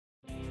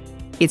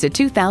It's a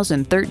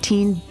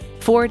 2013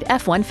 Ford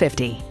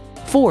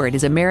F-150. Ford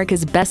is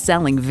America's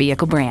best-selling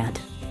vehicle brand.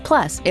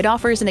 Plus, it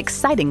offers an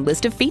exciting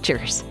list of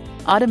features: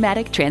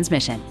 automatic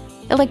transmission,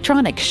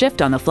 electronic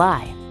shift on the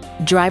fly,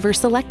 driver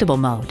selectable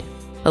mode,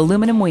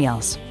 aluminum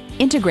wheels,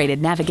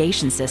 integrated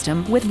navigation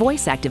system with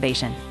voice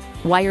activation,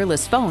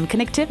 wireless phone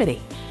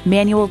connectivity,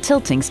 manual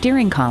tilting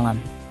steering column,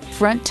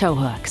 front tow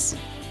hooks,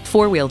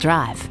 four-wheel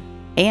drive,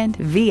 and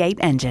V8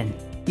 engine.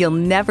 You'll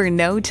never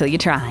know till you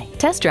try.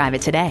 Test drive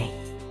it today.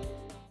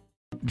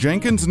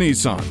 Jenkins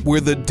Nissan, where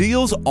the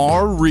deals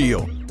are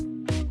real.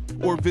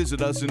 Or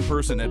visit us in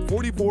person at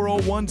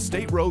 4401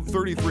 State Road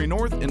 33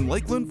 North in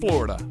Lakeland,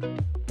 Florida.